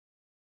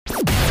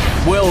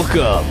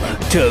Welcome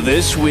to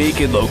This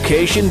Week in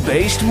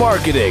Location-Based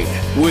Marketing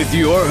with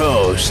your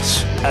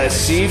hosts,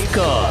 Asif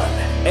Khan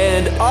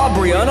and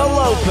Aubriana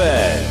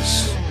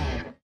Lopez.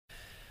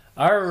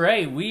 All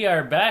right, we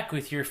are back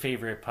with your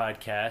favorite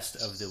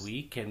podcast of the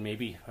week and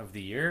maybe of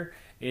the year.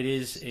 It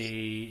is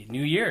a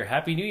new year.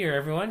 Happy New Year,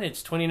 everyone.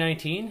 It's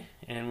 2019,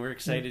 and we're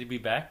excited to be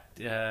back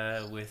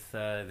with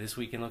This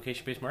Week in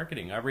Location-Based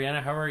Marketing.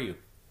 Aubriana, how are you?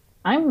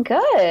 I'm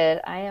good.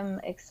 I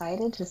am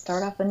excited to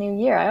start off a new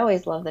year. I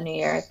always love the new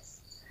year. It's,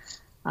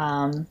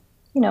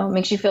 it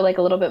makes you feel like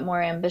a little bit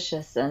more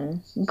ambitious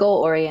and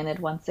goal-oriented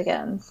once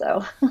again.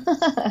 So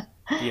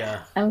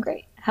Yeah. I'm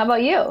great. How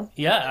about you?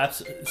 Yeah,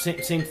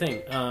 absolutely. Same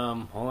thing.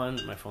 Hold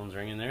on, my phone's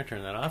ringing there.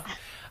 Turn that off.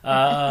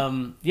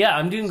 Yeah,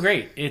 I'm doing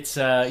great. It's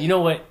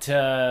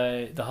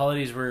the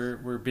holidays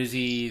were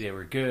busy. They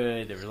were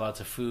good. There was lots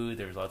of food.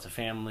 There was lots of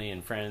family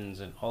and friends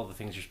and all the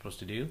things you're supposed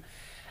to do.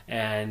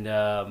 And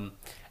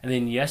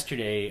then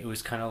yesterday it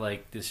was kind of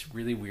like this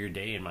really weird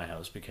day in my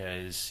house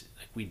because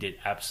we did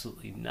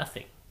absolutely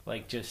nothing,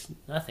 just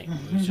nothing.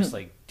 It was just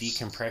like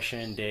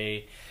decompression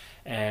day,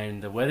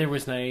 and the weather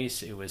was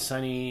nice. It was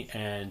sunny,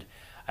 and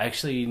I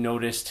actually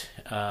noticed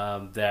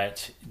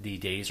that the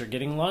days are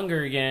getting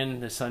longer again.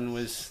 The sun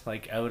was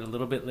out a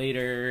little bit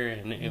later,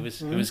 and it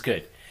was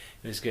good.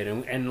 It was good,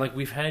 and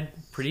we've had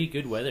pretty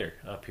good weather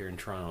up here in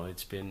Toronto.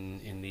 It's been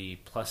in the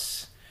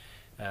plus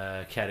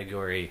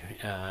category,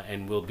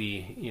 and will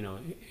be,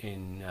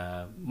 in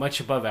much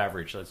above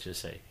average, let's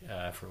just say,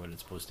 for what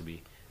it's supposed to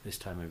be this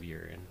time of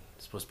year, and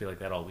it's supposed to be like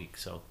that all week,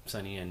 so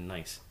sunny and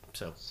nice.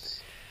 So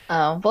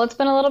Well, it's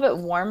been a little bit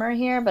warmer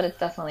here, but it's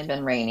definitely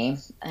been rainy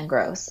and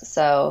gross.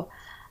 So,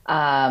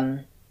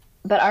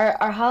 but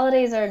our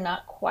holidays are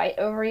not quite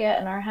over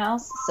yet in our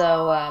house.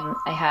 So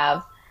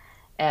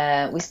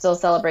we still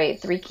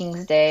celebrate Three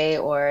Kings Day,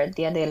 or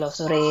Dia de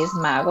los Reyes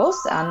Magos,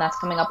 and that's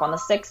coming up on the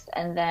 6th.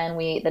 And then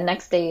the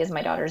next day is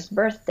my daughter's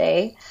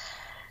birthday.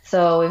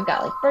 So we've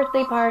got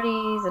birthday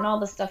parties and all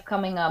this stuff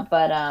coming up.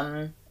 But,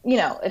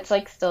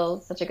 it's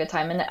still such a good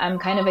time. And I'm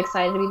kind of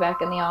excited to be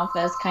back in the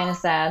office, kind of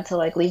sad to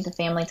leave the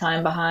family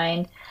time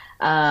behind.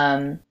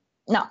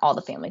 Not all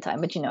the family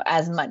time, but,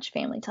 as much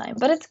family time.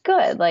 But it's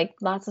good,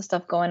 lots of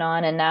stuff going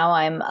on. And now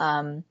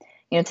I'm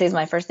today's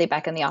my first day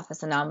back in the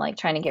office, and now I'm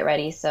trying to get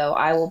ready. So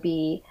I will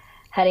be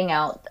heading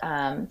out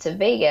to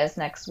Vegas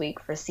next week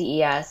for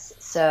CES.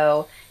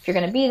 So if you're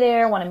going to be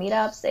there, want to meet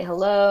up, say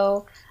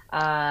hello,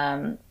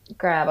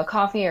 grab a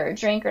coffee or a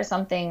drink or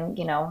something,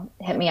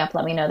 hit me up,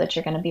 let me know that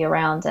you're going to be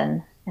around,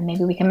 and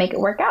maybe we can make it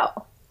work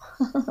out.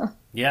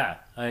 yeah,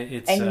 and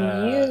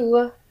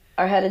you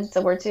are headed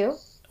somewhere too?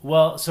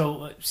 Well,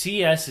 so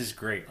CES is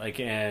great,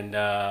 and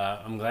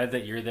I'm glad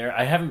that you're there.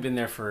 I haven't been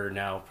there for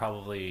now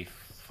probably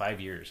 5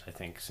 years, I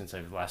think, since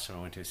last time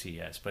I went to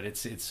CES, but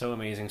it's so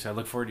amazing. So I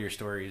look forward to your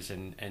stories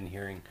and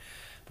hearing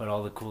about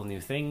all the cool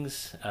new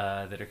things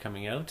that are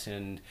coming out,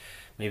 and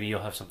maybe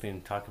you'll have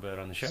something to talk about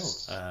on the show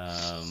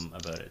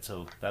about it.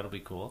 So that'll be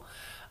cool.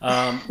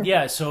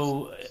 Yeah,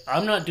 so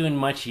I'm not doing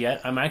much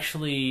yet. I'm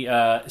actually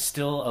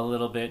still a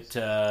little bit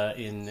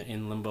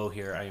in limbo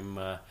here. I'm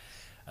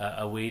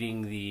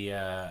awaiting the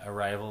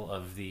arrival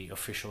of the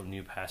official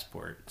new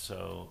passport.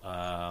 So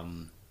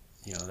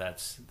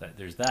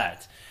there's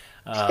that.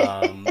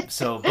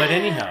 But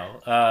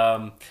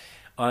anyhow,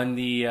 on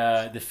the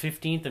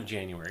 15th of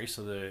January,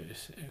 so a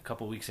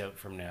couple weeks out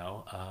from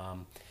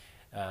now,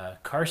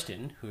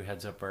 Karsten, who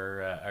heads up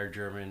our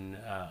German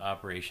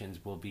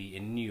operations, will be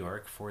in New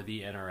York for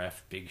the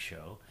NRF Big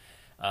Show,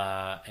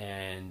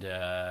 and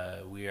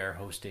we are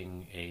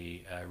hosting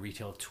a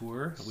retail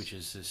tour, which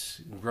is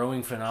this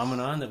growing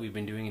phenomenon that we've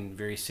been doing in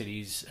various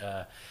cities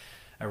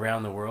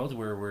around the world,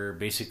 where we're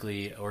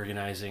basically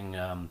organizing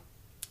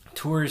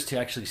tours to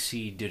actually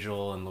see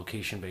digital and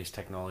location-based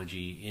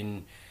technology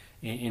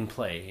in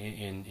play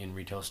in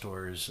retail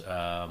stores,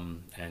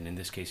 and in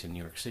this case in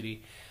New York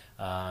City.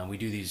 We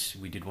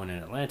did one in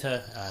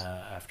Atlanta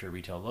after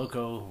Retail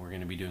Loco. We're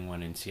going to be doing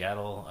one in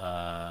Seattle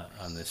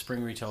on the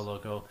Spring Retail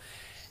Loco,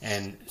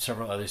 and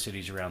several other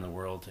cities around the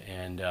world.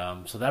 And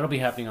so that'll be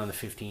happening on the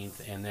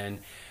 15th, and then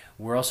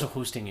we're also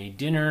hosting a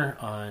dinner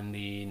on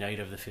the night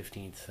of the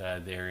 15th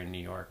there in New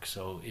York.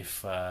 So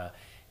if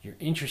you're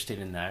interested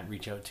in that,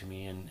 reach out to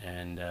me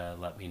and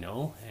let me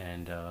know,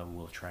 and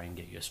we'll try and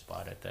get you a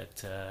spot at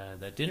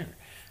that dinner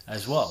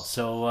as well.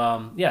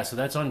 So so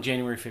that's on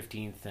January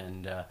 15th,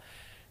 and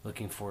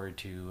looking forward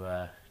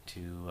to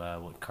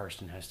what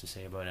Karsten has to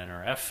say about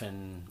NRF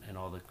and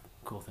all the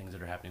cool things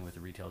that are happening with the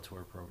retail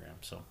tour program.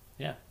 So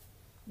yeah,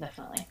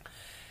 definitely.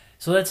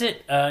 So that's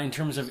it. In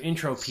terms of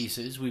intro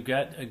pieces, we've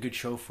got a good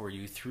show for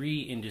you.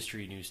 3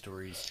 industry news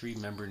stories, 3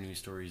 member news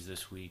stories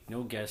this week.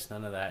 No guests,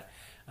 none of that.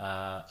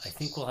 I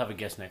think we'll have a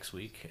guest next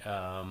week.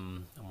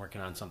 I'm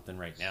working on something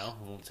right now.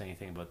 I won't say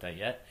anything about that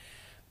yet.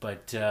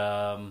 But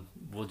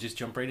we'll just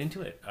jump right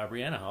into it.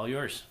 Aubriana, all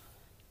yours.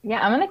 Yeah,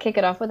 I'm going to kick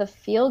it off with a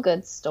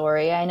feel-good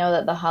story. I know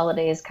that the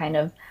holidays kind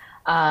of,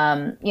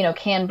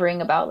 can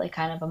bring about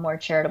kind of a more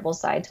charitable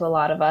side to a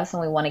lot of us,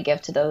 and we want to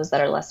give to those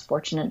that are less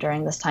fortunate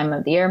during this time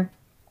of the year.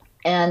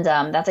 And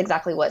that's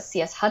exactly what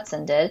CS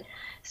Hudson did.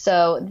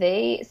 So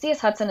CS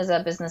Hudson is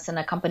a business and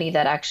a company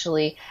that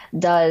actually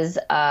does,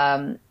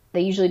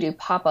 they usually do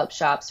pop-up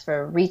shops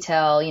for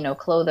retail,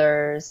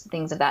 clothers,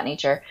 things of that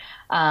nature.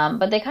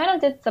 But they kind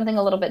of did something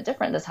a little bit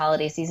different this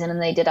holiday season,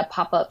 and they did a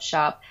pop-up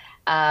shop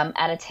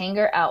at a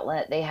Tanger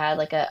outlet. They had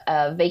like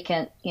a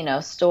vacant,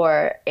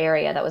 store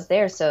area that was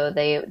there. So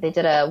they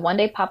did a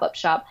one-day pop-up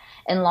shop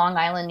in Long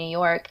Island, New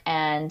York,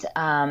 and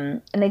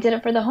they did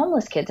it for the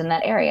homeless kids in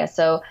that area.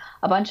 So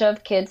a bunch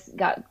of kids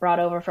got brought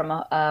over from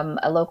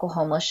a local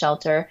homeless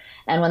shelter,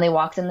 and when they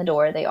walked in the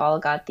door, they all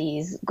got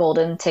these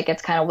golden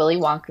tickets, kind of Willy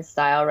Wonka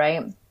style,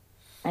 right?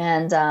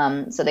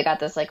 And so they got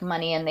this like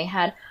money, and they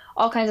had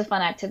all kinds of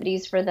fun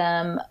activities for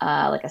them,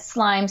 like a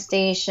slime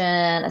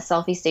station, a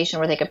selfie station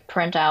where they could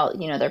print out,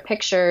 their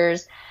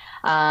pictures.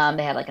 They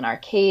had like an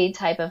arcade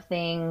type of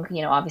thing.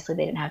 Obviously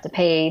they didn't have to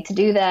pay to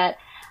do that.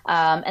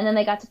 And then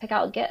they got to pick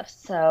out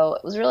gifts. So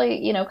it was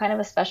really, kind of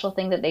a special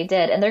thing that they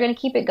did. And they're going to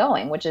keep it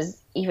going, which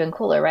is even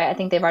cooler, right? I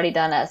think they've already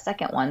done a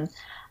second one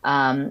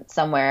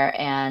somewhere,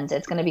 and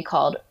it's going to be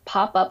called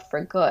Pop Up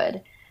for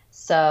Good.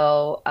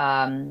 So,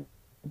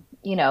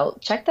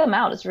 check them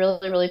out. It's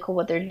really, really cool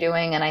what they're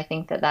doing. And I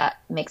think that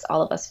makes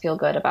all of us feel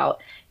good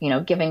about,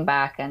 giving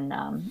back and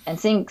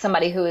seeing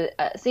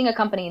seeing a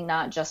company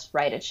not just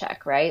write a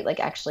check, right? Like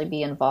actually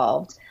be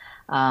involved,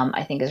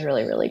 I think is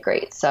really, really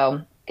great.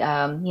 So,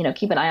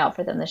 keep an eye out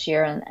for them this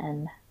year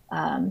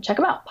and check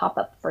them out. Pop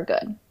Up for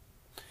Good.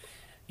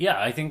 Yeah,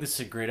 I think this is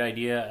a great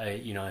idea.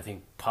 I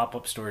think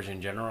pop-up stores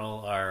in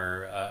general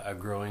are a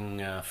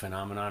growing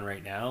phenomenon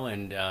right now,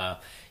 and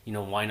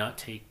why not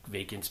take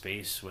vacant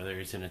space, whether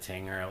it's in a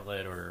Tanger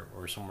outlet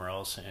or somewhere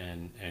else,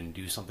 and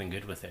do something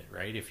good with it,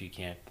 right? If you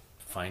can't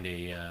find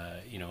a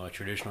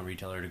traditional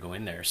retailer to go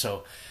in there,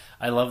 so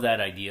I love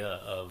that idea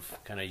of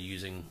kind of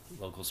using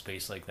local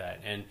space like that,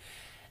 and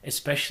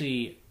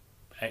especially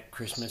at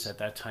Christmas, at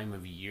that time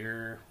of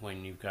year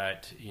when you've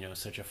got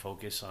such a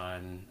focus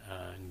on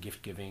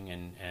gift giving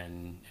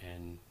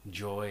and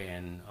joy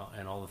and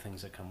all the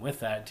things that come with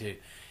that, to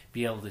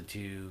be able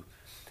to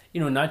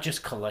not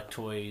just collect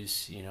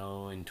toys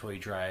and toy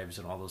drives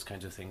and all those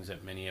kinds of things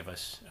that many of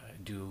us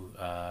do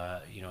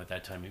at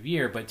that time of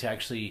year, but to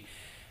actually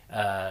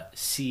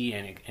see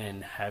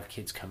and have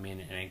kids come in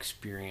and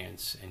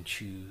experience and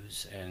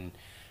choose and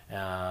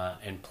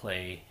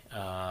play.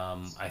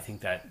 I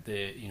think that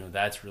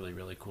that's really,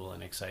 really cool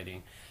and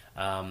exciting.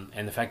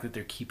 And the fact that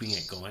they're keeping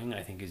it going,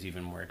 I think, is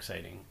even more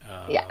exciting.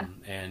 Yeah.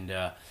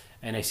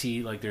 And I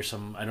see like there's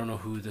some, I don't know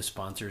who the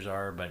sponsors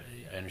are, but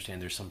I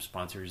understand there's some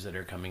sponsors that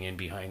are coming in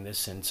behind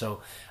this. And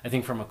so I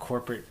think from a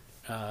corporate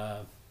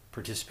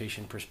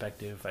participation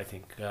perspective, I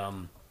think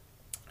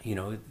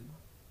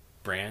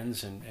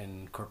brands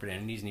and corporate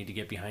entities need to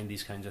get behind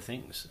these kinds of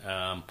things.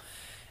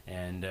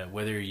 And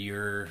whether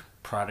your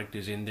product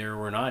is in there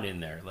or not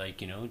in there,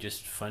 like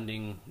just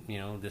funding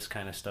this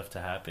kind of stuff to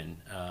happen,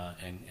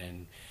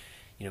 and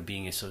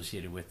being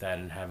associated with that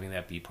and having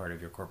that be part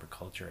of your corporate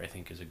culture, I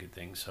think is a good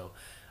thing. So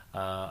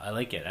I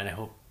like it, and I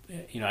hope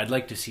I'd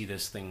like to see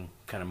this thing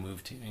kind of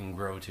move to and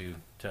grow to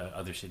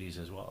other cities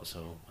as well.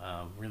 So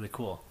really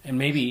cool. And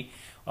maybe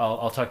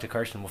I'll talk to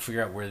Karsten. We'll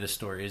figure out where this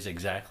store is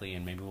exactly,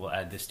 and maybe we'll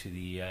add this to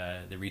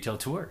the retail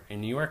tour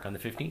in New York on the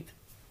 15th.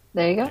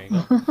 There you go.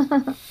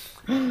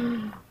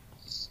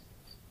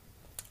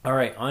 All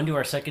right, on to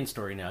our second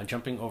story now,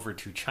 jumping over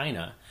to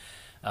China.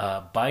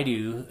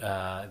 Baidu,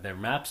 their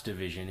Maps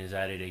division, is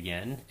at it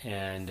again,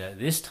 and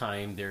this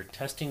time they're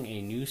testing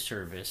a new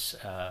service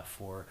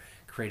for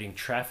creating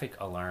traffic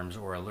alarms,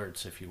 or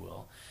alerts, if you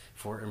will,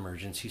 for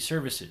emergency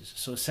services.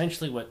 So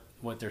essentially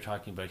what they're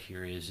talking about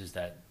here is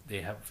that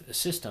they have a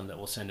system that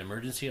will send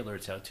emergency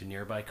alerts out to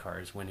nearby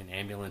cars when an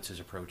ambulance is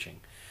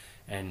approaching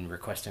and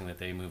requesting that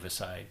they move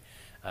aside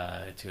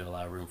to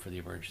allow room for the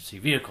emergency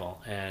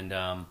vehicle. And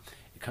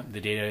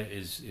the data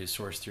is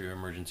sourced through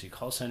emergency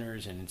call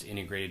centers, and it's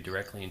integrated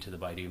directly into the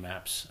Baidu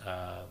Maps,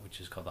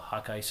 which is called the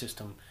Hawkeye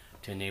system,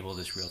 to enable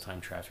this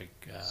real-time traffic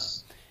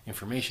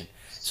information.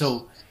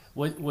 So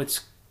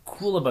what's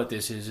cool about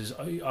this is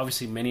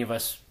obviously many of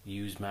us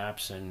use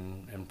maps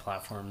and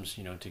platforms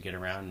to get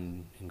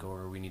around and go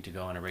where we need to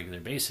go on a regular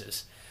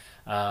basis.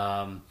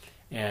 And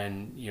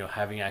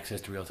having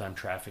access to real-time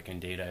traffic and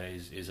data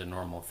is a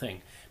normal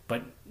thing,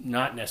 but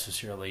not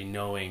necessarily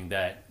knowing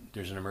that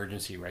there's an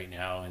emergency right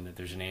now and that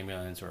there's an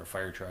ambulance or a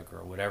fire truck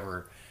or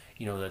whatever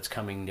that's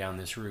coming down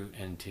this route,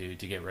 and to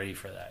get ready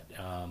for that.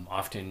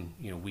 Often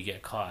we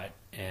get caught,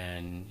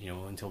 and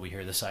until we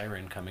hear the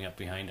siren coming up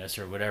behind us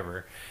or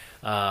whatever,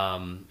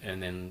 and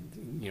then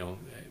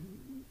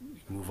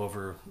move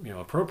over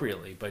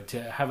appropriately, but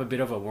to have a bit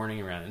of a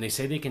warning around it. And they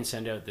say they can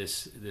send out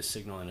this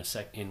signal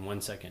in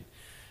 1 second.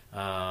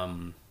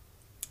 From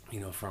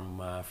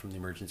the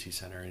emergency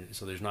center,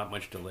 so there's not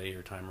much delay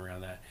or time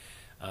around that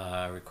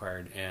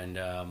required. And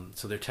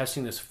so they're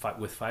testing this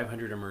with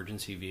 500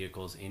 emergency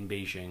vehicles in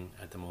Beijing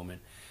at the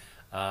moment.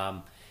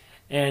 I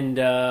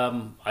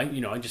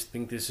just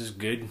think this is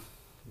good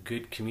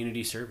good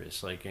community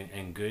service, like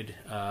and good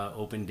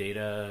open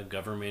data,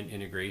 government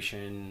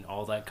integration,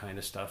 all that kind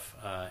of stuff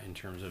in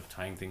terms of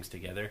tying things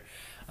together.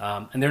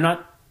 And they're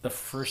not the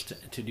first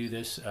to do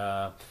this.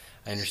 I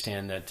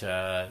understand that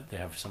they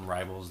have some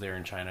rivals there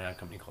in China. A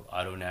company called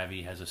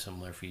AutoNavi has a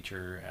similar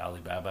feature.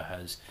 Alibaba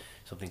has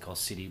something called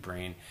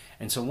CityBrain.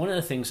 And so one of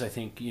the things I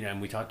think,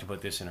 and we talked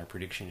about this in our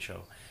prediction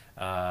show,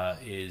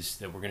 is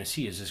that we're going to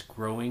see is this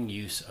growing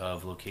use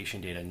of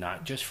location data,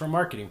 not just for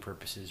marketing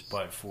purposes,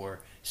 but for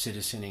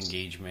citizen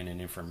engagement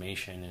and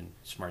information and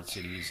smart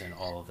cities and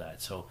all of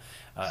that. So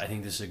I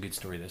think this is a good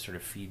story that sort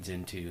of feeds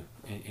into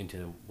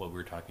what we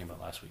were talking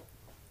about last week.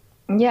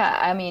 Yeah,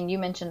 I mean, you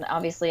mentioned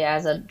obviously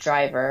as a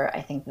driver,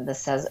 I think that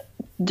this has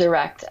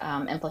direct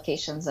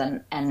implications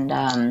and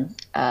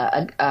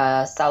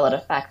a solid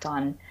effect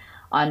on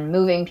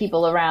moving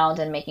people around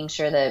and making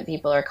sure that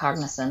people are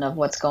cognizant of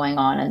what's going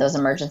on and those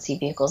emergency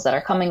vehicles that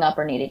are coming up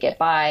or need to get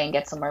by and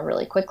get somewhere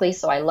really quickly.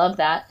 So I love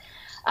that.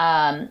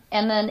 And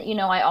then,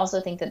 I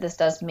also think that this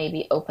does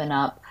maybe open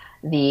up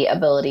the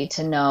ability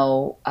to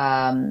know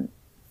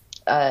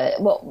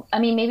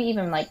maybe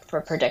even like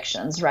for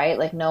predictions, right?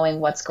 Like knowing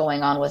what's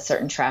going on with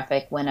certain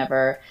traffic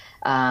whenever,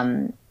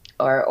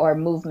 or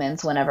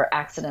movements whenever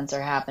accidents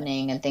are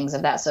happening and things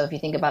of that. So if you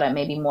think about it,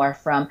 maybe more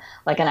from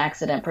like an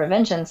accident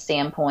prevention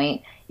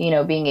standpoint,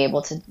 being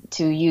able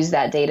to use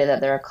that data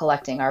that they're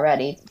collecting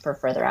already for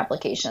further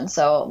application.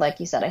 So like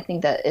you said, I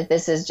think that if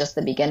this is just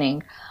the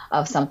beginning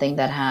of something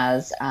that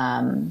has,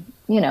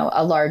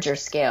 a larger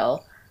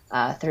scale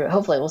through,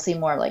 hopefully we'll see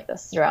more like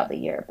this throughout the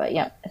year. But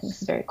yeah, I think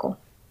this is very cool.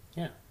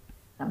 Yeah.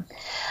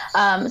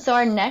 So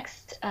our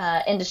next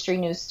industry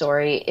news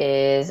story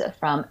is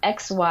from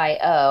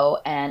XYO,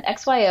 and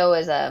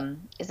XYO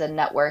is a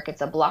network.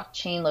 It's a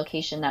blockchain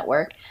location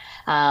network,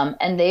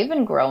 and they've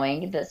been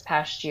growing this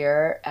past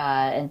year.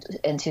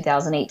 In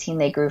 2018,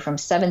 they grew from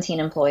 17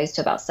 employees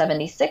to about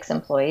 76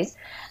 employees.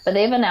 But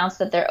they've announced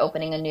that they're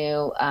opening a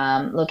new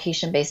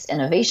location-based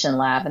innovation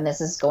lab, and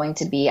this is going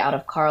to be out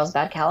of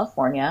Carlsbad,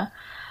 California.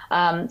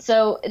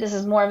 So this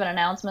is more of an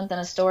announcement than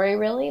a story,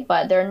 really,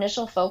 but their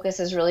initial focus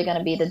is really going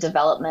to be the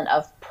development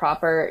of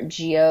proper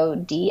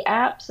GeoD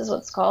apps, is what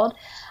it's called.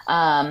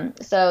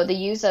 So the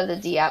use of the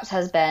D apps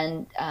has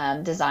been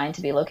designed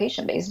to be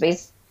location-based.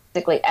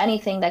 Basically,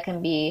 anything that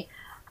can be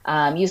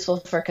useful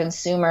for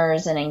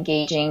consumers and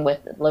engaging with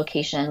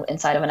location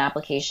inside of an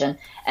application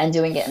and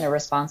doing it in a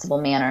responsible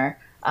manner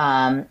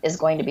is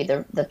going to be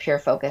the pure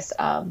focus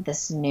of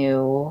this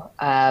new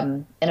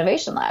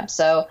innovation lab.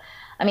 So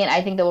I mean,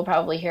 I think that we'll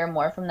probably hear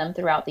more from them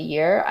throughout the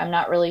year. I'm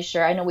not really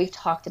sure. I know we've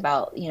talked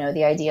about,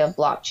 the idea of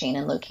blockchain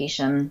and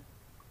location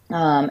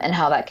and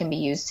how that can be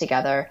used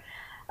together,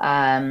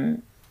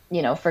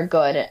 for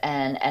good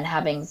and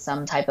having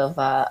some type of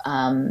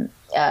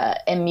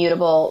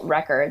immutable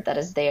record that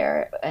is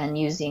there and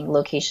using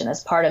location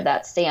as part of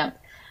that stamp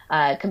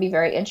could be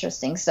very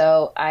interesting.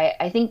 So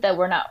I think that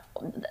we're not,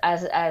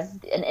 as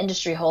an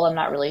industry whole, I'm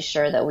not really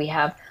sure that we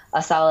have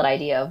a solid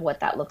idea of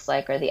what that looks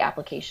like or the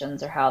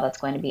applications or how that's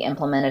going to be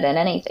implemented in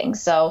anything.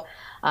 So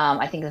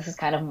I think this is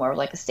kind of more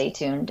like a stay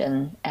tuned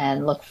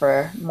and look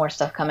for more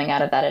stuff coming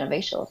out of that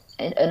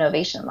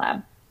innovation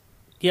lab.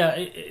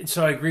 Yeah,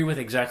 so I agree with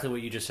exactly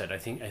what you just said. I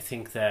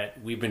think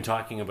that we've been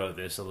talking about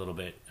this a little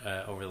bit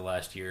over the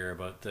last year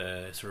about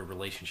the sort of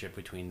relationship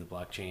between the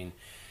blockchain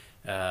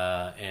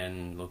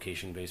and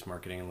location-based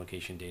marketing and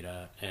location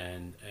data,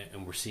 and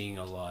we're seeing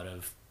a lot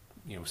of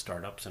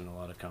startups and a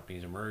lot of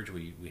companies emerge.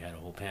 We had a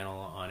whole panel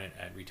on it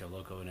at Retail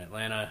Loco in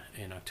Atlanta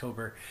in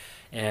October,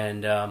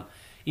 and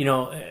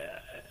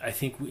I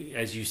think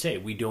as you say,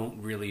 we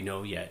don't really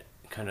know yet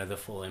kind of the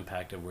full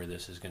impact of where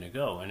this is going to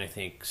go. And I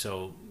think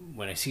so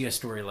when I see a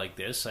story like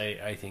this,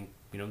 I think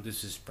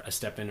this is a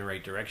step in the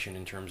right direction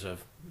in terms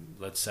of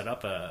let's set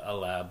up a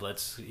lab,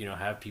 let's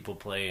have people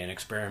play and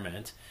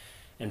experiment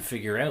and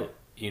figure out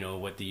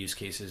what the use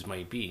cases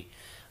might be,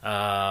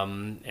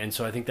 and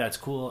so I think that's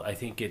cool. I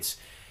think it's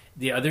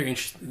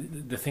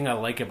the thing I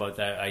like about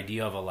that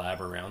idea of a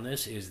lab around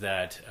this is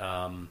that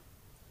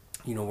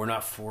we're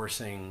not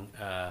forcing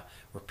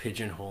or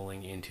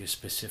pigeonholing into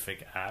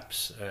specific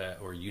apps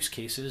or use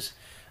cases.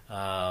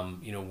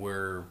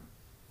 We're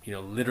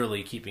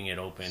literally keeping it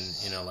open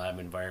in a lab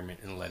environment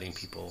and letting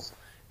people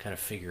kind of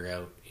figure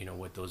out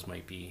what those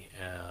might be,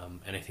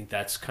 and I think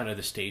that's kind of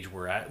the stage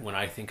we're at when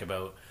I think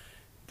about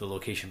the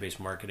location-based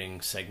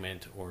marketing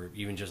segment or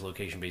even just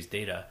location-based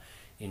data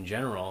in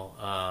general,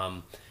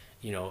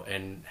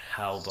 and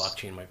how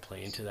blockchain might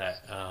play into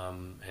that,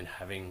 and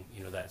having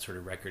that sort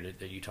of record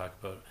that you talk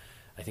about.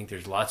 I think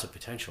there's lots of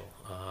potential,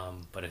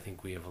 but I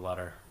think we have a lot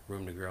of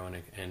room to grow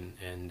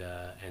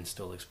and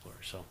still explore.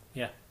 So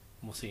yeah,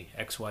 we'll see.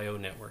 XYO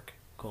Network,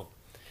 cool.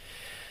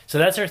 So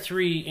that's our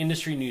 3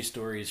 industry news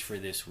stories for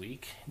this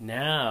week.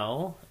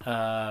 Now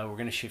we're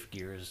going to shift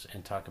gears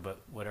and talk about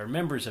what our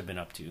members have been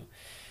up to.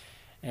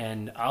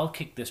 And I'll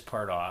kick this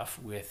part off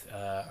with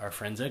our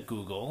friends at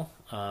Google,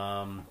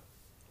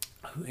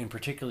 who, in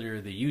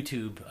particular the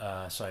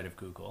YouTube side of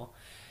Google,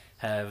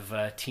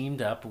 have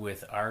teamed up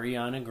with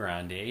Ariana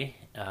Grande.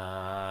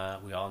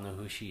 We all know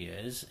who she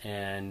is,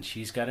 and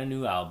she's got a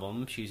new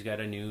album. She's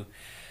got a new,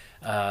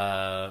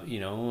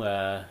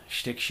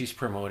 shtick she's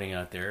promoting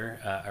out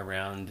there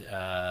around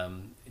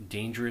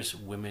Dangerous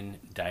Women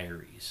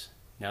Diaries.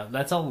 Now,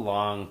 that's a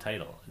long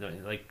title,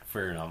 like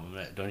for an album,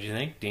 don't you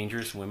think?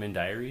 Dangerous Women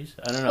Diaries?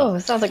 I don't know. Oh, it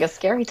sounds like a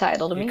scary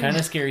title to me. Kind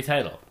of scary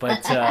title.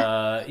 But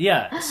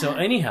yeah, so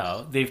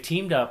anyhow, they've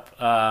teamed up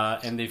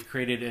and they've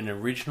created an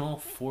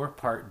original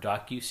 4-part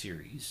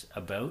docu-series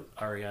about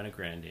Ariana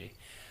Grande.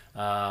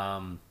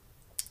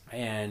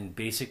 And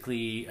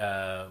basically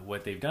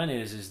what they've done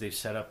is they've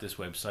set up this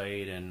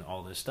website and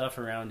all this stuff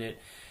around it.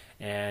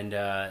 And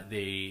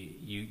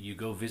you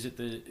go visit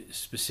the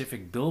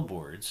specific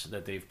billboards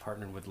that they've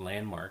partnered with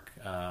Landmark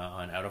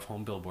on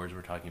out-of-home billboards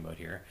we're talking about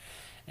here.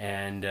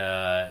 And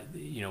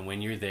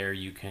when you're there,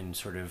 you can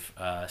sort of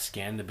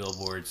scan the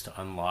billboards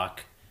to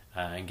unlock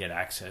and get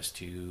access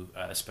to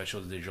special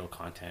digital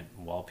content,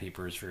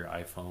 wallpapers for your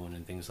iPhone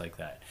and things like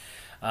that.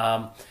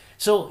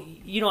 So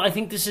I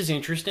think this is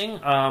interesting.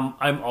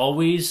 I'm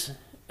always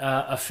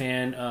a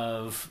fan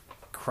of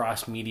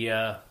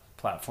cross-media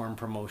platform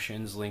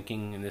promotions,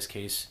 linking in this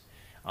case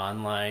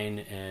online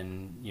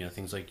and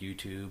things like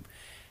YouTube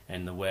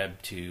and the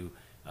web to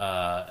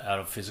out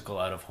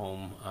of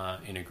home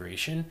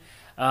integration.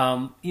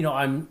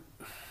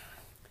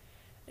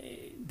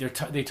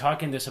 They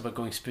talk in this about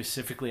going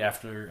specifically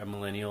after a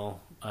millennial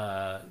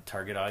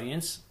target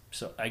audience,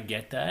 so I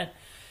get that,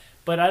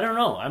 but I don't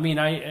know. I mean,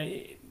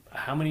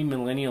 how many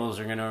millennials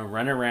are going to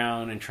run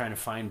around and trying to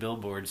find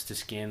billboards to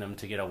scan them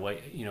to get a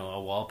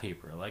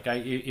wallpaper? Like,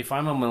 if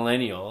I'm a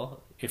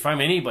millennial, if I'm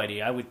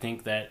anybody, I would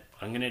think that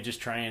I'm going to just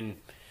try and,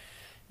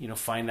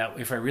 find that.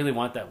 If I really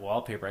want that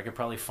wallpaper, I could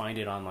probably find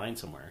it online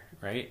somewhere,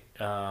 right?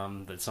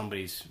 That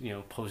somebody's,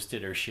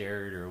 posted or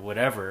shared or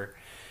whatever,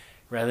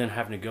 rather than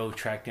having to go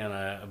track down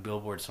a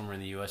billboard somewhere in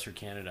the U.S. or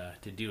Canada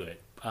to do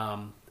it.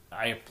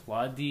 I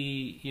applaud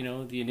the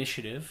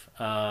initiative.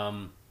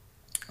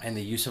 And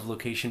the use of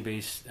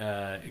location-based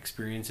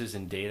experiences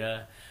and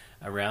data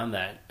around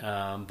that.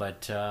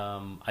 But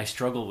I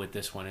struggle with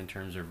this one in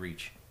terms of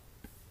reach.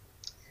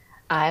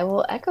 I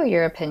will echo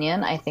your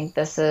opinion. I think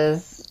this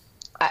is,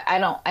 I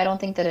don't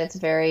think that it's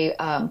very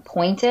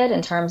pointed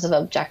in terms of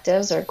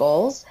objectives or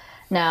goals.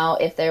 Now,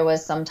 if there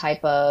was some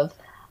type of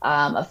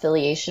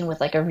affiliation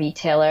with like a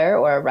retailer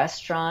or a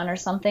restaurant or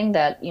something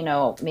that,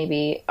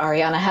 maybe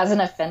Ariana has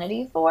an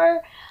affinity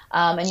for,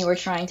 and you were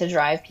trying to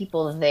drive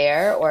people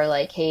there, or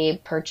like, hey,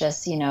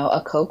 purchase,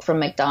 a Coke from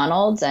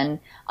McDonald's and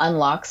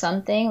unlock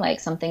something,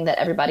 like something that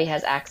everybody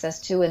has access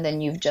to, and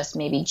then you've just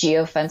maybe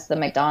geofenced the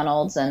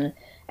McDonald's and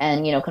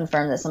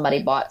confirmed that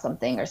somebody bought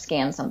something or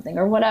scanned something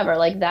or whatever.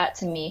 Like, that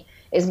to me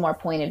is more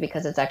pointed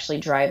because it's actually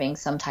driving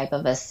some type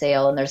of a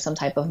sale and there's some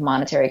type of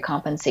monetary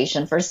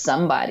compensation for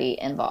somebody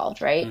involved,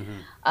 right?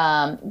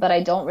 Mm-hmm. But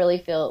I don't really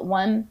feel,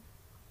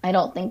 I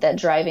don't think that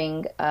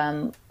driving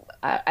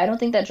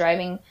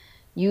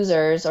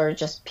users or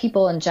just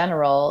people in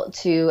general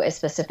to a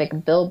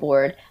specific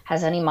billboard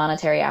has any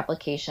monetary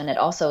application. It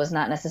also is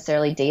not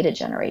necessarily data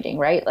generating,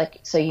 right? Like,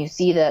 so you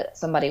see that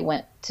somebody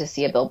went to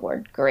see a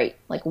billboard, great.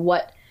 Like,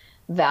 what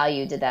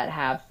value did that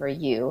have for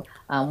you?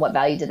 What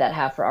value did that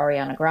have for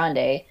Ariana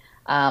Grande?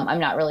 I'm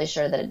not really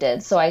sure that it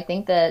did. So I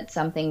think that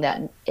something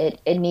that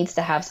it needs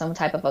to have some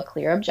type of a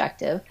clear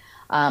objective.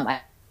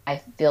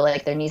 I feel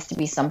like there needs to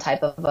be some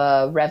type of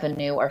a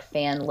revenue or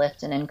fan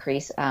lift and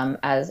increase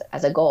as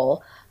a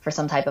goal for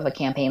some type of a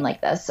campaign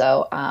like this.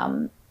 So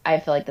I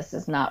feel like this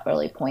is not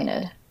really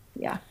pointed.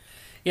 Yeah.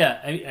 Yeah.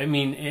 I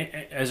mean,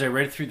 as I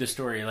read through the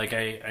story, like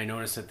I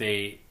noticed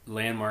that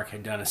Landmark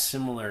had done a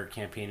similar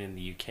campaign in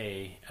the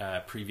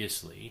UK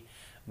previously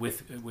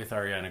with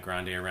Ariana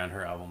Grande around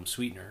her album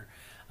Sweetener.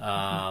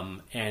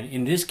 And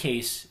in this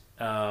case,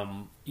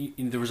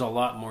 there was a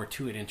lot more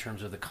to it in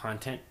terms of the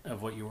content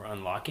of what you were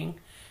unlocking.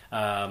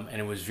 And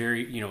it was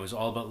very, it was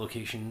all about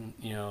location,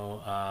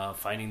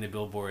 finding the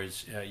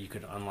billboards. You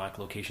could unlock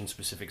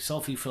location-specific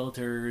selfie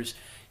filters.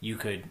 You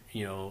could,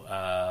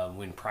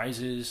 win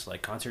prizes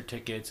like concert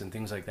tickets and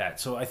things like that.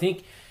 So I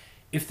think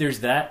if there's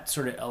that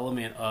sort of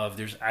element of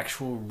there's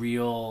actual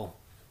real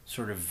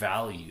sort of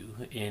value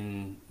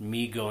in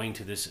me going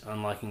to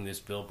unlocking this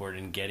billboard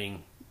and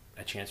getting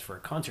a chance for a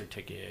concert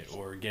ticket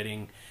or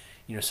getting,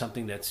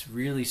 something that's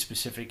really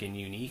specific and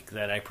unique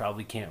that I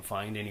probably can't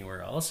find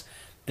anywhere else,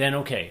 then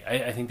okay,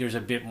 I think there's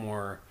a bit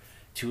more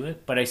to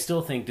it. But I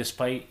still think,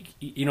 despite,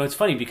 it's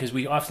funny because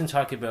we often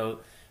talk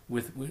about,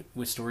 with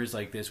stories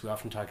like this, we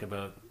often talk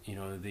about,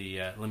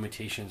 the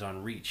limitations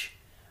on reach.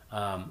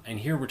 And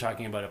here we're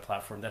talking about a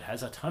platform that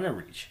has a ton of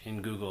reach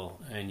in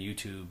Google and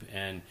YouTube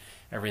and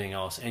everything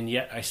else. And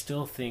yet I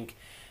still think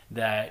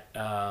that,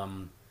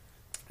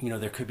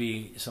 there could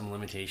be some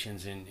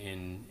limitations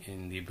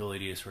in the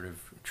ability to sort of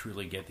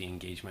truly get the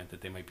engagement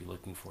that they might be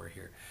looking for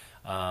here.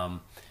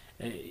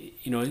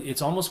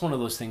 It's almost one of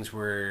those things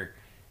where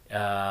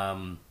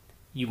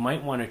you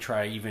might want to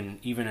try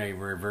even a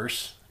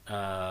reverse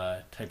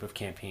type of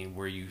campaign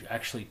where you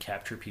actually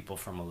capture people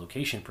from a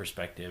location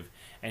perspective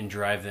and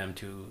drive them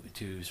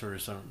to sort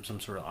of some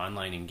sort of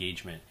online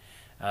engagement,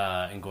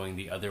 and going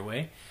the other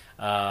way,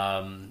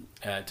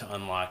 to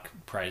unlock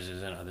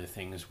prizes and other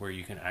things where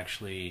you can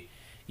actually,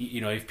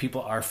 if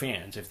people are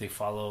fans, if they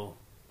follow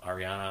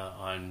Ariana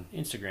on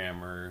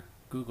Instagram or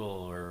Google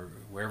or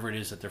wherever it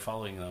is that they're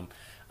following them,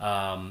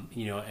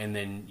 and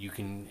then you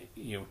can,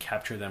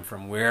 capture them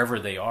from wherever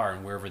they are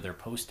and wherever they're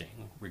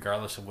posting,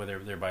 regardless of whether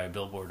they're by a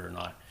billboard or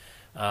not.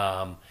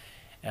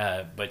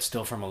 But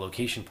still from a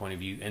location point of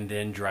view, and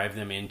then drive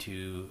them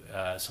into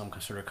some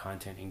sort of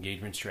content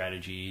engagement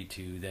strategy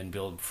to then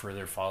build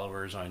further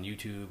followers on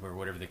YouTube or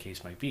whatever the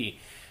case might be.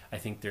 I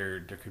think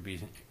there could be,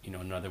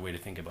 another way to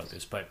think about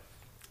this, but,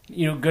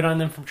 good on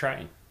them from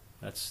trying.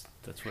 That's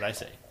what I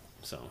say.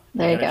 So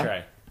there you go.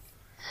 Try.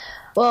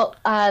 Well,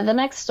 the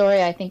next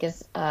story I think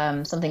is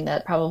something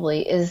that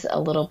probably is a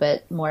little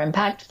bit more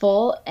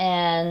impactful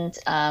and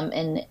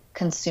in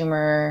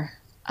consumer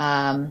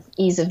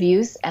ease of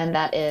use, and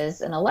that is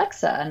an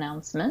Alexa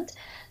announcement.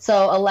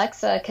 So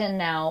Alexa can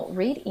now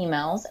read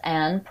emails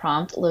and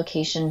prompt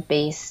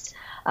location-based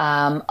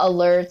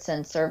alerts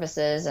and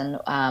services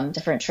and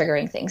different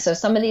triggering things. So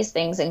some of these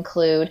things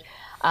include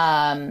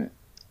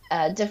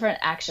different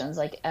actions,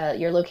 like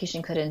your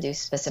location could induce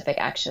specific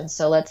actions.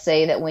 So let's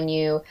say that when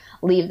you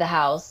leave the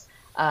house,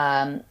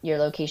 your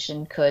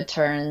location could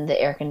turn the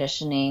air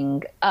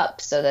conditioning up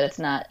so that it's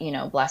not,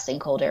 blasting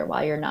cold air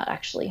while you're not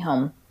actually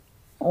home.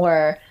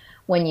 Or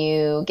when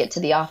you get to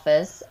the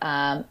office,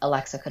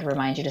 Alexa could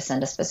remind you to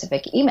send a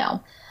specific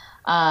email,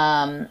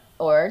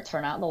 or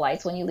turn out the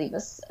lights when you leave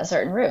a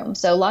certain room.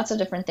 So lots of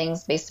different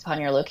things based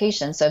upon your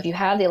location. So if you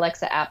have the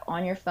Alexa app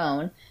on your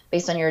phone,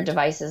 based on your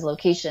device's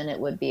location, it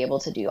would be able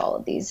to do all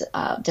of these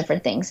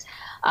different things.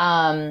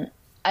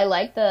 I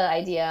like the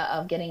idea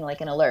of getting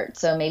like an alert.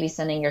 So maybe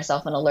sending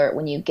yourself an alert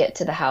when you get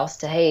to the house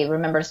to, hey,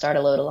 remember to start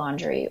a load of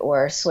laundry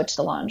or switch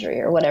the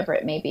laundry or whatever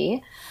it may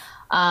be.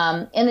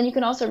 And then you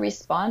can also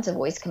respond to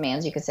voice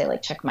commands. You could say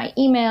like, check my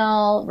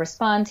email,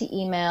 respond to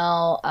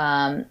email.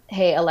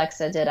 Hey,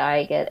 Alexa, did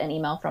I get an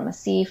email from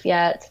Asif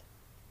yet?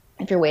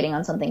 If you're waiting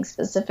on something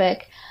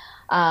specific.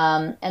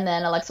 And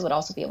then Alexa would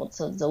also be able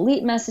to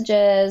delete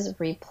messages,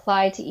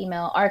 reply to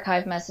email,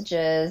 archive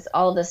messages,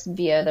 all of this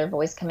via their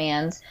voice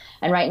commands.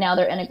 And right now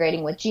they're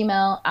integrating with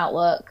Gmail,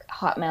 Outlook,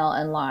 Hotmail,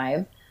 and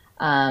Live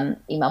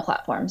email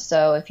platforms.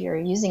 So if you're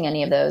using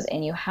any of those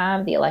and you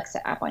have the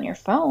Alexa app on your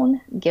phone,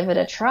 give it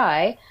a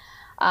try.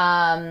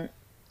 Also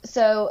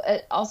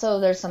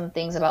there's some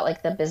things about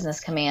like the business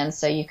commands.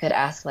 So you could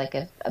ask like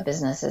if a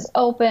business is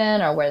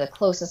open or where the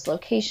closest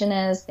location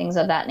is, things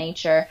of that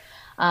nature.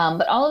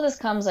 But all of this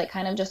comes like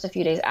kind of just a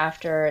few days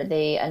after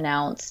they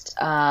announced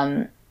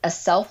a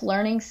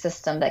self-learning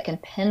system that can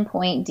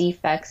pinpoint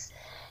defects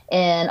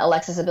in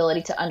Alexa's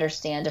ability to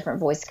understand different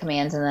voice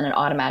commands, and then it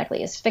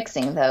automatically is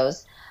fixing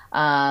those.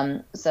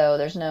 So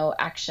there's no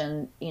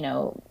action,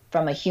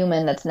 from a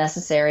human that's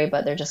necessary,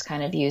 but they're just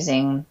kind of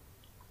using,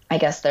 I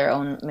guess, their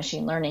own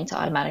machine learning to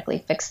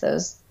automatically fix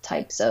those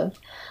types of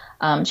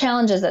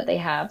challenges that they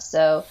have.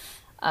 So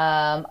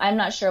I'm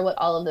not sure what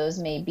all of those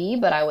may be,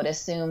 but I would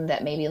assume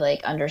that maybe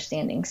like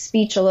understanding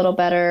speech a little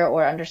better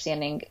or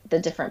understanding the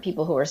different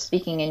people who are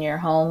speaking in your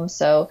home.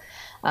 So,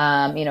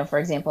 for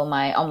example,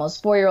 my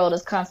almost 4-year-old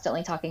is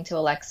constantly talking to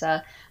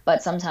Alexa,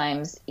 but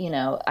sometimes,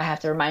 I have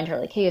to remind her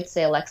like, hey, you have to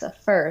say Alexa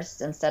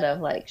first, instead of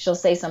like, she'll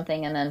say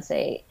something and then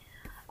say,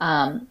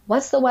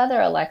 what's the weather,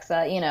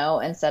 Alexa,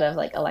 instead of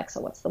like, Alexa,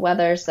 what's the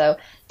weather? So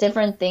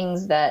different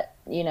things that,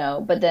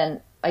 but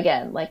then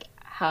again, like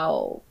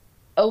how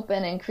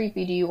open and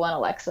creepy do you want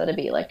Alexa to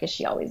be? Like, is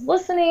she always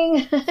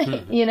listening?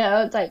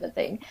 Type of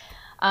thing.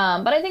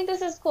 But I think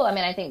this is cool. I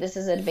mean, I think this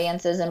is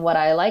advances, and what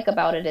I like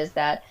about it is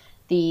that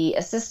the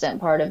assistant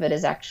part of it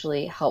is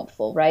actually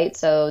helpful, right?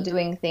 So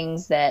doing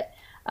things that,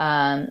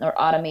 or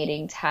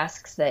automating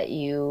tasks that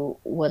you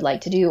would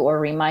like to do, or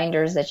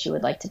reminders that you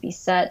would like to be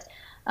set.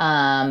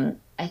 I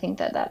think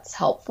that that's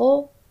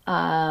helpful.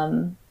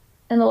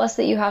 And the less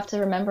that you have to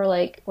remember,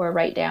 like, or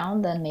write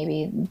down, then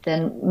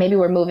maybe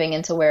we're moving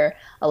into where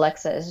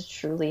Alexa is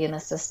truly an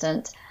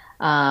assistant,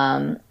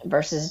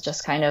 versus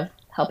just kind of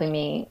helping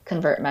me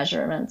convert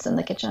measurements in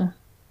the kitchen.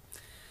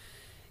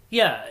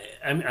 Yeah,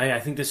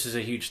 I think this is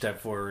a huge step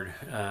forward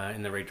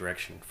in the right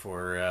direction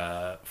for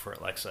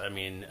Alexa. I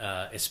mean,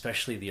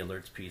 especially the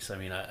alerts piece. I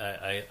mean,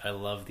 I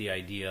love the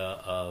idea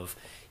of,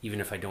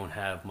 even if I don't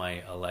have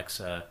my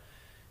Alexa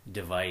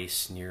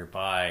device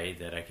nearby,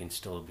 that I can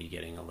still be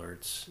getting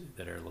alerts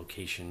that are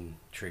location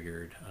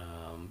triggered,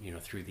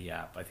 through the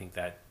app. I think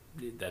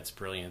that's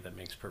brilliant. That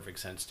makes perfect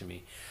sense to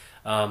me.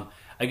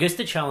 I guess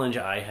the challenge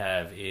I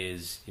have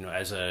is,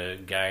 as a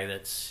guy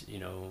that's,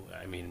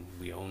 I mean,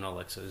 we own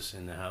Alexas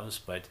in the house,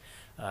 but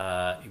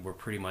we're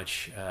pretty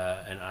much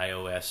an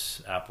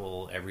iOS,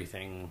 Apple,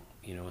 everything,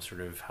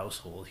 sort of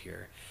household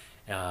here.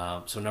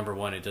 So number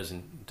one, it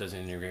doesn't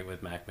integrate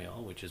with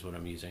MacMail, which is what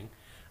I'm using,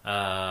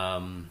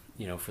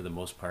 for the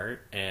most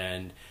part.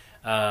 And,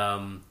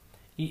 and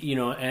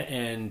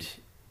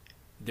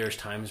there's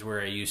times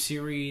where I use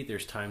Siri.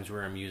 There's times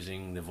where I'm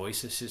using the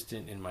voice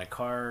assistant in my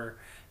car.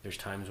 There's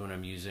times when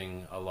I'm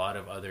using a lot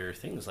of other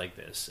things like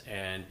this.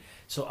 And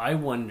so I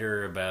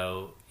wonder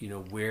about,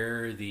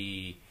 where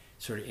the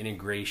sort of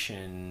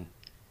integration,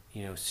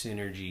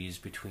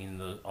 synergies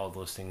between all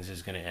those things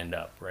is going to end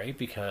up, right?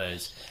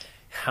 Because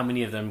how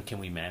many of them can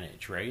we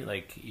manage, right?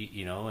 Like,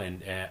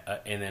 and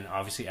then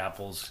obviously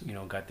Apple's,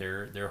 got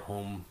their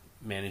home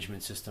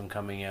management system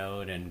coming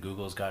out, and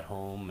Google's got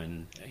home,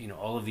 and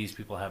all of these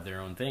people have their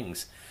own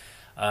things,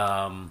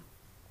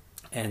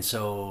 and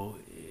so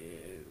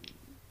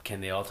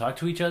can they all talk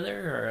to each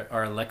other? Or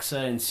are Alexa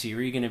and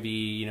Siri going to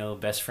be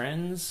best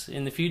friends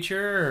in the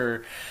future,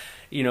 or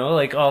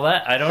like all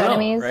that? I don't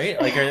know, right?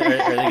 Like are they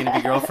going to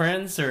be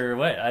girlfriends or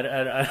what?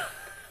 I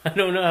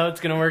don't know how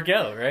it's going to work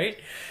out, right?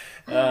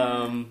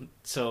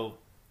 So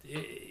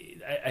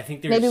I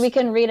think there's... Maybe we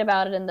can read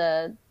about it in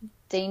the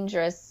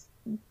Dangerous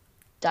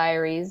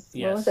Diaries.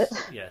 Yes, what was it?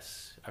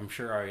 Yes. I'm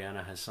sure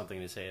Ariana has something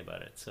to say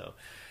about it. So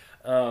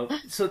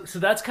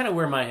that's kind of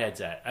where my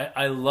head's at.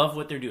 I love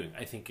what they're doing.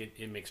 I think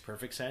it makes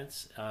perfect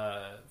sense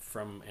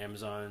from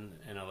Amazon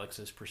and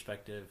Alexa's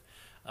perspective.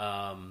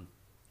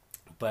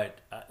 But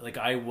like,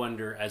 I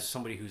wonder, as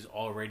somebody who's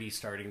already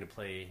starting to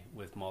play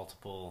with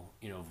multiple,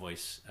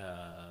 voice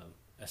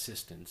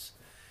assistants,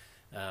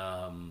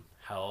 how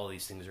all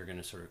these things are going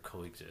to sort of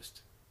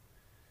coexist.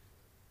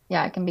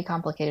 Yeah, it can be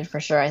complicated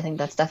for sure. I think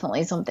that's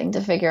definitely something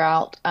to figure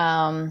out.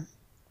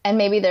 And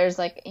maybe there's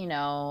like,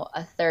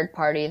 a third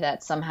party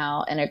that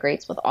somehow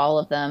integrates with all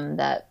of them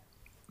that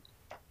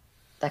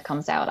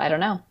comes out. I don't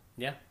know.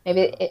 Yeah.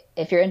 Maybe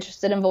if you're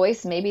interested in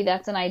voice, maybe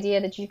that's an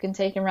idea that you can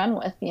take and run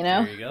with,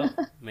 There you go.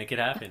 Make it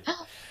happen.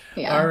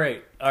 Yeah. All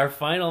right. Our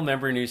final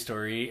member news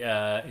story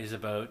is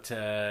about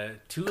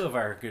two of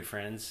our good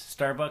friends,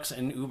 Starbucks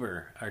and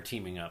Uber, are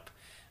teaming up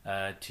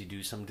to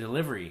do some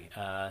delivery.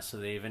 So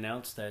they've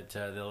announced that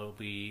they'll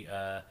be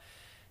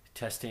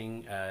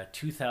testing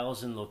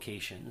 2,000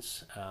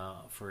 locations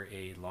for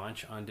a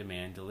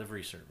launch-on-demand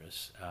delivery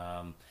service.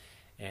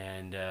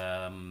 And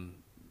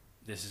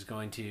this is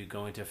going to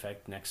go into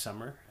effect next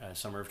summer,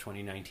 summer of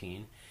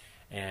 2019.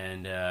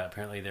 And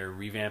apparently they're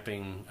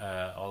revamping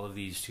all of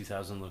these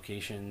 2,000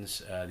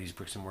 locations, these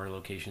bricks and mortar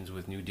locations,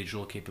 with new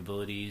digital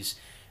capabilities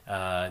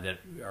that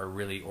are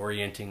really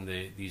orienting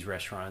these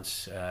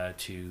restaurants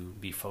to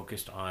be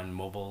focused on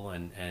mobile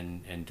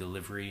and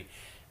delivery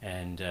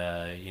and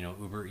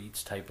Uber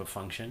Eats type of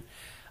function.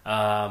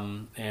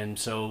 And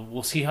so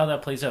we'll see how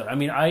that plays out. I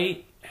mean,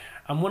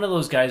 I'm one of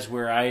those guys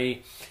where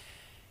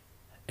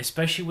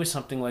especially with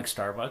something like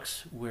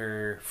Starbucks,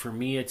 where for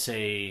me it's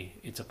a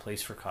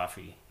place for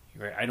coffee.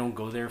 Right? I don't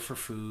go there for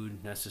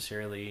food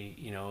necessarily.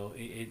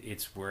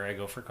 It's where I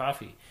go for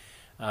coffee.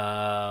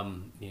 Or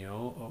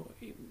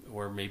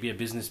maybe a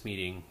business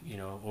meeting,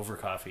 over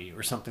coffee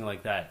or something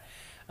like that.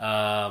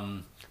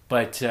 So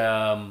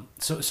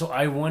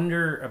I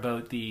wonder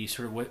about the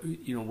sort of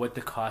what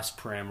the cost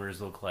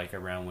parameters look like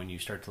around when you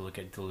start to look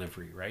at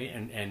delivery, right?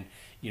 And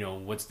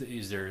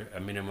is there a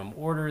minimum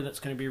order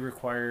that's going to be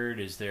required?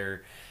 Is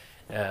there,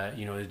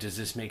 does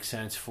this make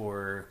sense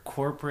for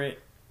corporate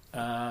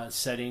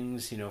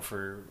settings,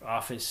 for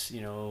office,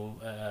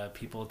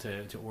 people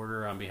to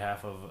order on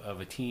behalf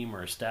of a team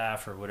or a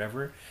staff or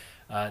whatever,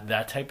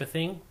 that type of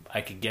thing.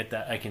 I could get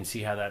that. I can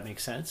see how that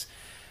makes sense.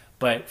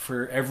 But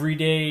for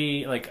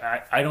everyday, like,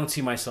 I don't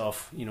see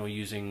myself,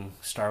 using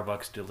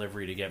Starbucks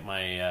delivery to get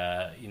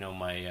my,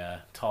 my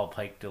tall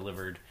pike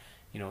delivered,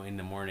 in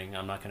the morning.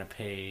 I'm not going to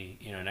pay,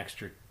 an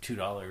extra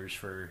 $2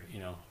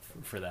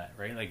 for that,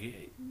 right? Like,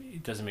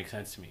 it doesn't make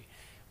sense to me.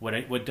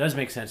 What does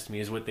make sense to me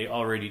is what they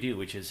already do,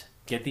 which is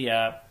get the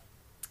app,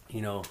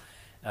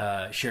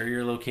 share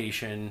your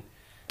location,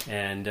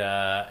 and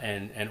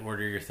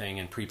order your thing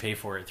and prepay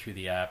for it through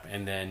the app,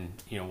 and then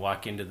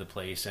walk into the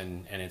place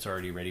and it's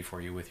already ready for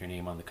you with your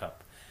name on the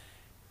cup,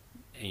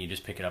 and you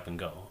just pick it up and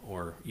go.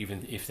 Or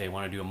even if they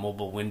want to do a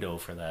mobile window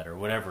for that or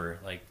whatever,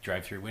 like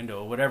drive-through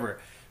window or whatever,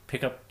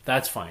 pick up.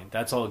 That's fine.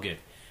 That's all good.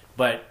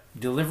 But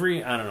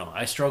delivery, I don't know.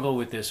 I struggle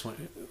with this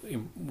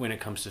when it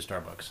comes to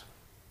Starbucks.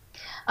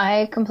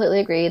 I completely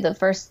agree. The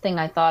first thing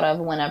I thought of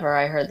whenever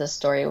I heard this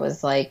story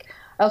was like,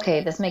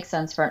 okay, this makes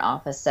sense for an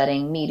office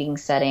setting, meeting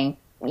setting,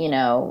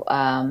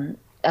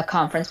 a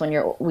conference when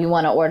we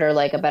want to order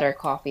like a better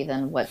coffee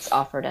than what's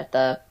offered at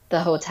the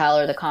hotel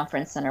or the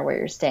conference center where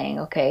you're staying.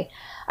 Okay,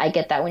 I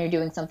get that when you're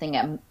doing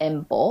something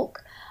in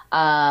bulk.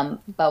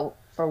 But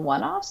for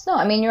one-offs, no.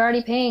 I mean, you're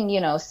already paying,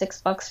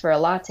 $6 for a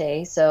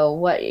latte. So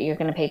what, you're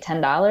going to pay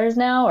 $10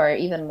 now or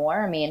even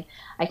more? I mean,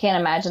 I can't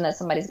imagine that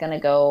somebody's going to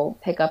go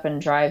pick up and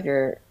drive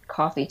your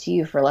coffee to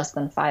you for less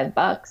than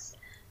 $5.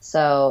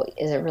 So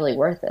is it really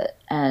worth it?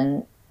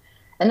 And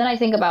then I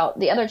think about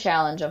the other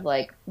challenge of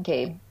like,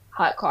 okay,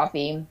 hot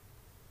coffee.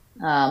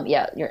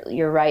 Yeah,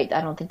 you're right.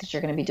 I don't think that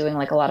you're going to be doing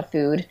like a lot of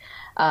food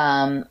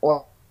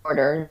or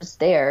orders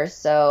there.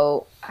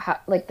 So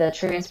like the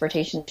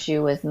transportation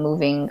issue with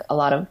moving a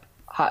lot of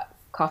hot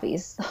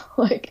coffees.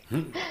 Like,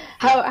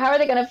 how are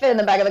they going to fit in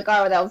the back of the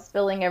car without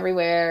spilling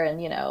everywhere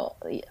and, you know,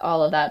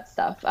 all of that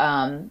stuff.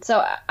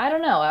 So I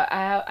don't know.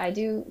 I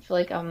do feel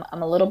like I'm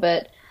a little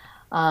bit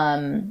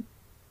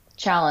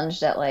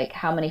challenged at like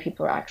how many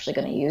people are actually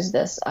going to use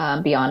this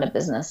beyond a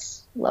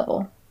business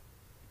level.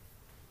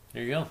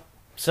 There you go.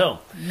 So,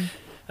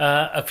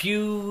 a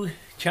few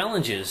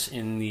challenges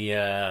in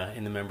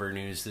the member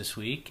news this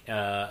week.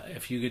 A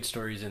few good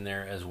stories in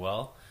there as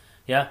well.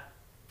 Yeah.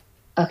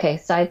 Okay.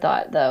 Side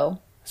thought though.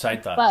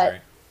 But sorry.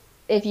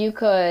 If you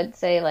could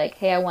say like,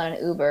 hey, I want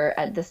an Uber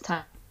at this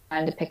time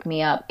to pick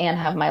me up and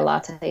have my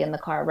latte in the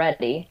car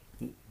ready.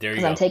 There you go.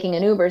 Because I'm taking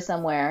an Uber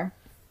somewhere.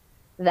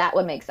 That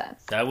would make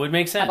sense. That would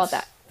make sense. How about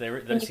that?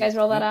 Can you guys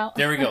roll that out?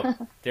 There we go.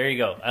 There you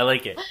go. I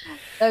like it.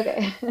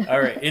 Okay. All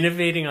right.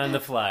 Innovating on the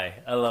fly.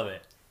 I love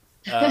it.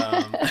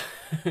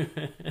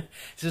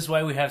 This is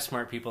why we have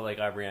smart people like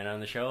Aubriana on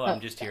the show. I'm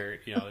just here,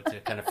 you know, to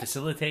kind of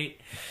facilitate,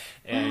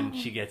 and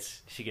she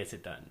gets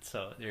it done.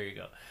 So there you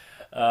go.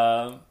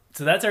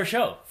 So that's our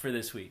show for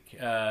this week.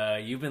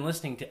 You've been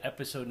listening to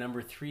episode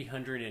number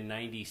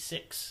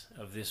 396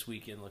 of This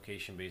Week in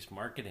Location-Based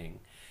Marketing.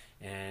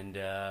 And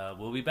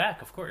we'll be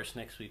back, of course,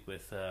 next week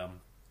with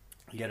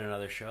yet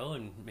another show.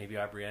 And maybe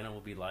Aubriana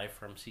will be live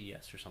from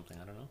CES or something.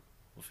 I don't know.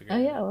 We'll figure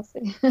it out. We'll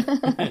see. All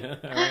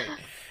right.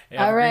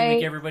 Have a great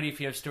week, everybody.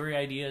 If you have story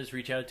ideas,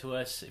 reach out to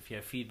us. If you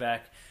have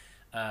feedback,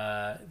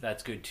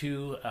 that's good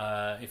too.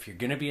 If you're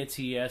going to be at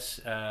CES,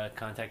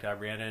 contact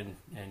Aubriana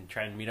and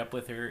try and meet up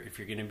with her. If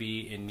you're going to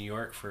be in New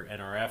York for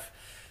NRF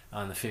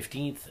on the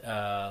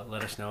 15th,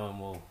 let us know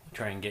and we'll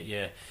try and get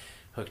you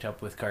hooked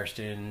up with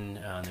Karsten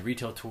on the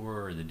retail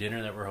tour or the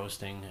dinner that we're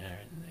hosting,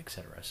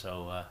 etc.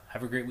 So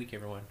have a great week,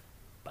 everyone.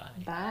 Bye.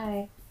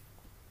 Bye.